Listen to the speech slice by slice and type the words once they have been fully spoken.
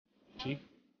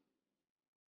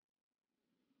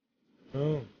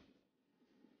Oh.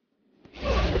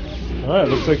 Alright,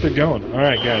 looks like they're going.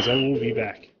 Alright, guys, I will be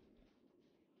back.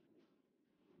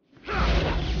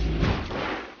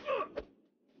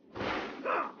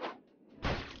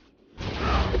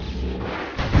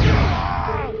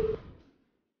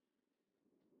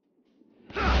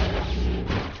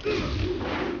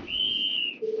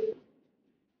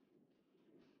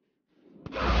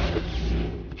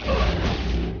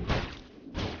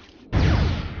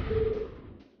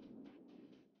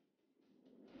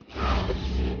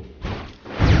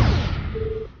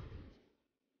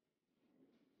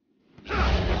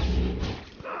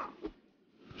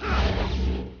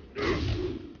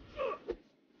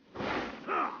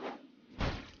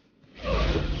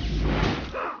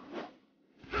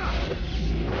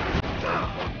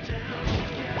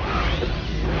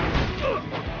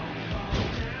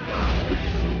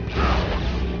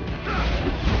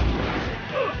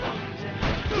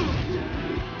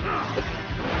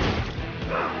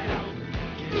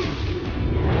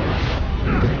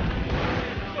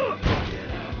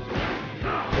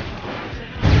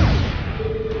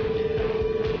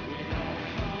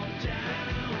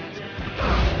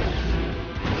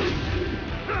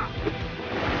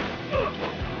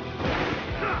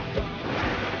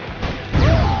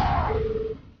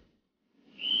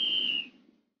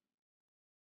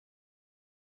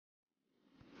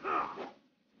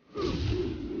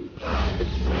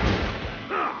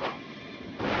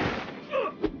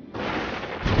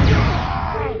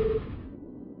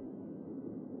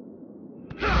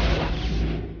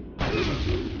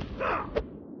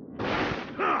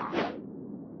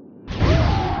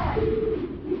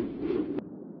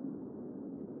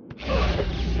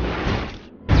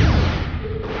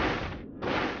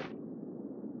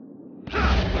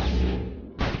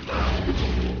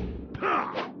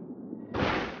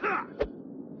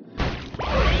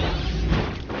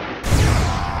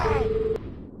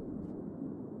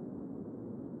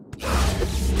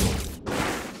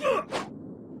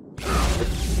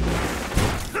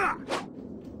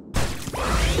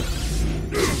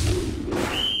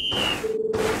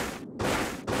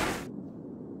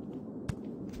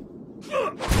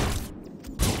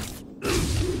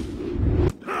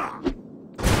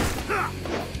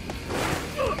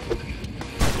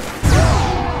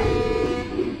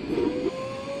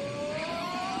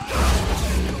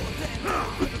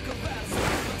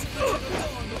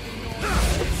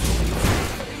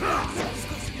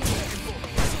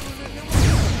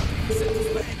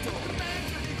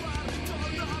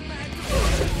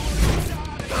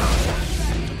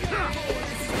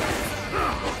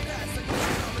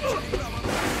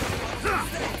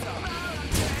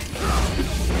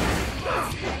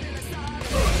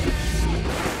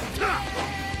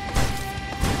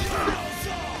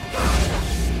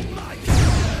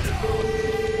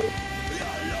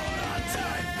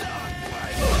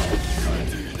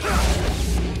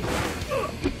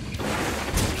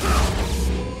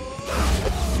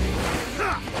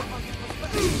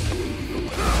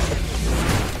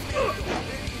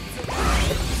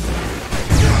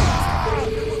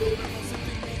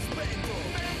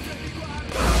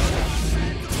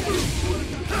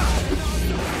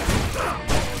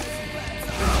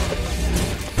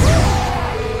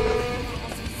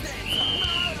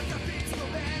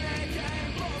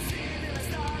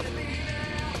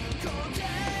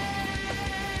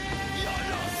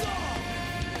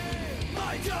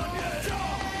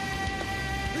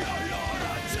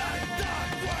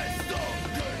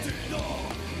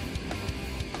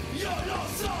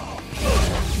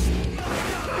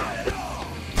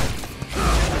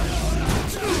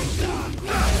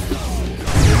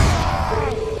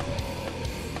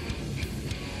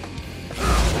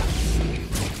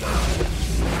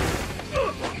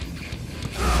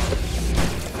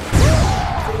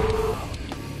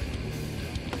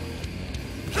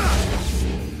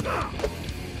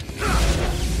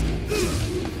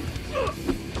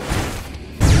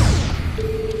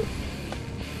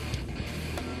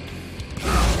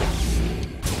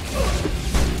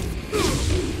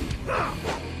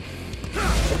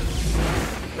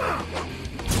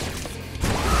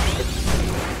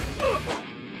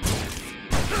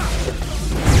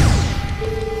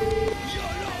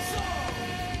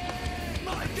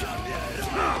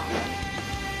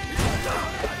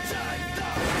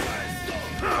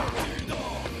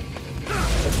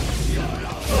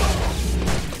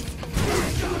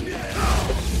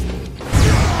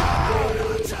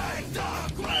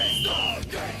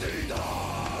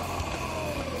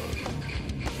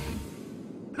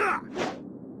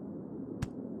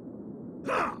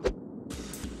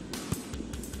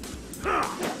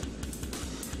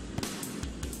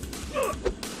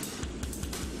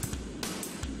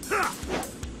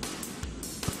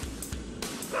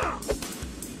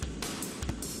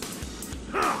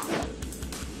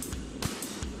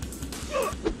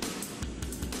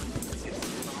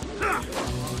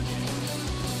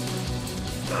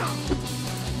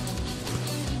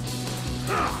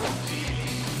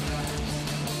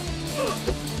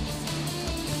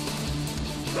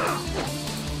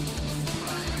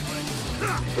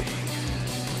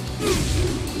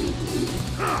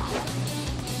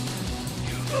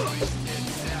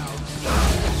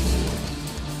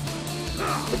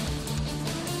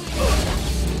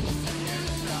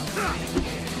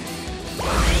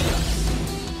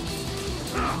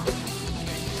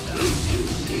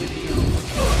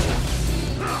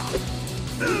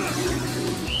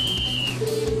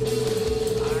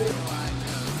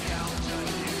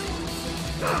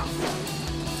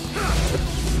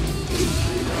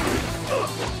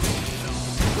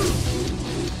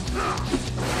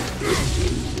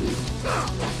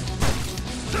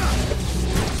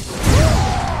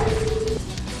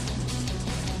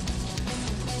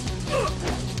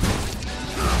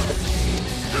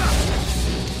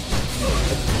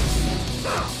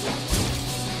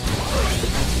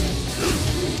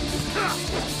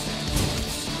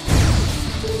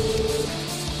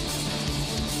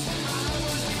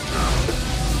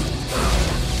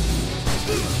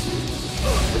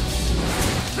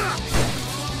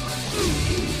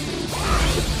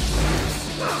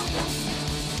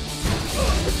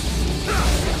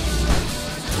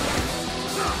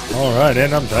 Alright,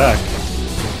 and I'm back.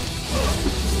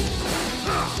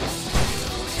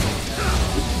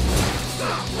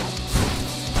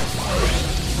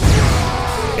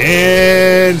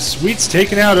 And Sweet's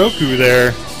taking out Oaku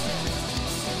there.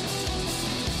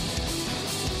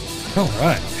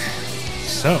 Alright.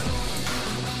 So.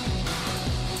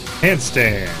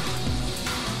 Handstand.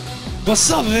 What's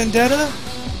up, Vendetta?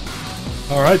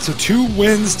 Alright, so 2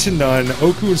 wins to none.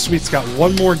 Oaku and Sweet's got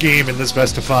one more game in this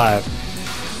best of 5.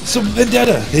 So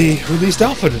Vendetta, they released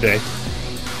Alpha today.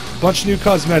 Bunch of new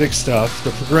cosmetic stuff,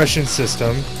 the progression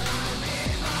system.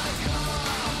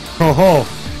 Oh,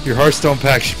 your Hearthstone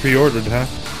pack you pre-ordered, huh?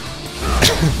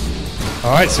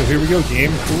 Alright, so here we go, game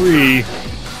 3.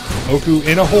 Oaku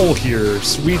in a hole here.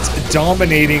 Sweet's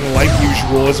dominating like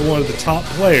usual as one of the top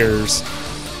players.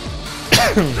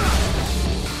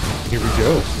 Here we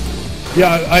go.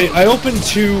 Yeah, I opened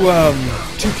two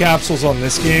capsules on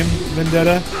this game,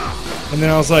 Vendetta. And then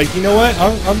I was like, you know what?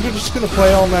 I'm just going to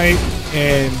play all night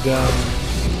and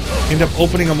end up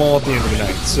opening them all at the end of the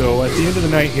night. So at the end of the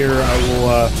night here, I will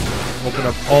open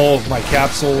up all of my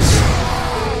capsules.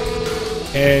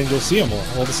 And you'll see them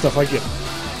all the stuff I get.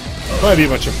 Probably be a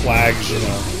bunch of flags, you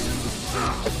know.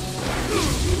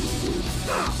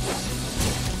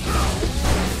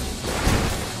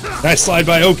 Nice slide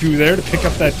by Oaku there to pick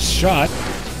up that shot.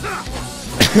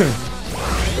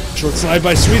 Short slide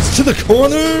by Sweets to the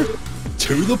corner.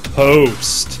 To the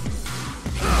post.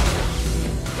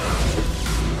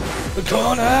 The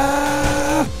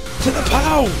corner to the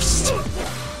post.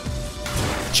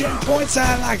 Gem points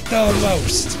I like the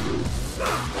most.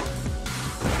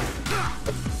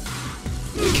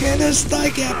 Can a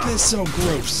stike app is so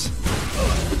gross.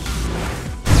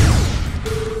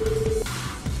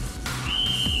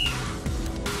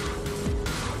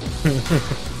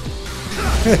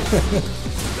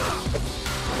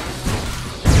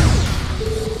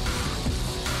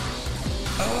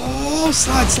 Oh,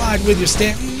 slide with your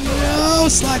Stanton. No,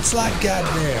 slide,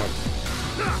 goddamn.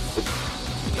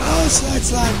 Oh,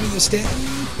 slide with your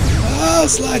Stanton. Oh,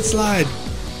 slide.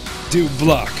 Do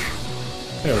block.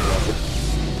 There we go.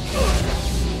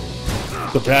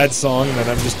 The bad song that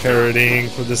I'm just parodying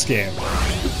for this game.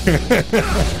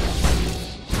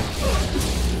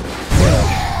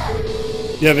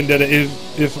 Yeah, Vendetta,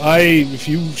 if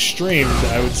you streamed,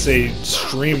 I would say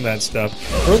stream that stuff.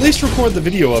 Or at least record the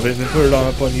video of it and then put it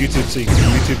up on YouTube so you can be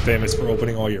YouTube famous for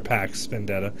opening all your packs,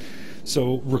 Vendetta.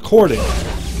 So record it.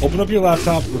 Open up your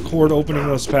laptop, record opening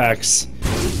those packs.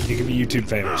 You can be YouTube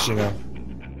famous, you know.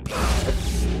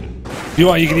 If you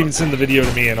want, you can even send the video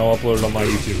to me and I'll upload it on my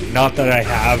YouTube. Not that I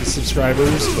have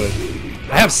subscribers, but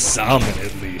I have some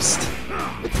at least.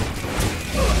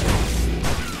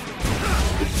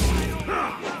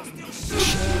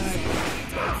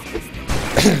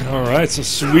 Alright, so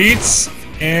Sweets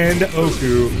and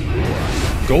Oaku.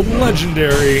 Golden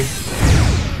Legendary.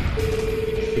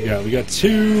 We got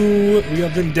two. We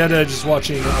got Vendetta just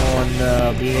watching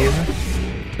on Beam.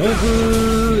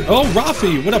 Over. Oh,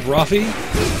 Rafi! What up, Rafi?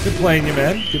 Good playing you,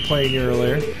 man. Good playing you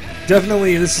earlier.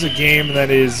 Definitely, this is a game that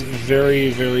is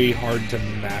very, very hard to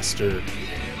master.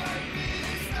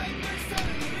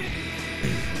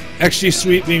 XG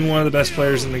Sweet being one of the best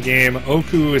players in the game.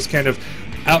 Oaku is kind of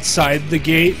outside the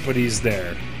gate, but he's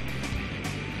there.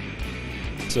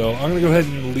 So I'm going to go ahead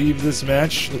and leave this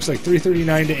match. Looks like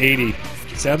 339 to 80.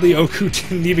 Sadly, Oaku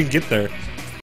didn't even get there.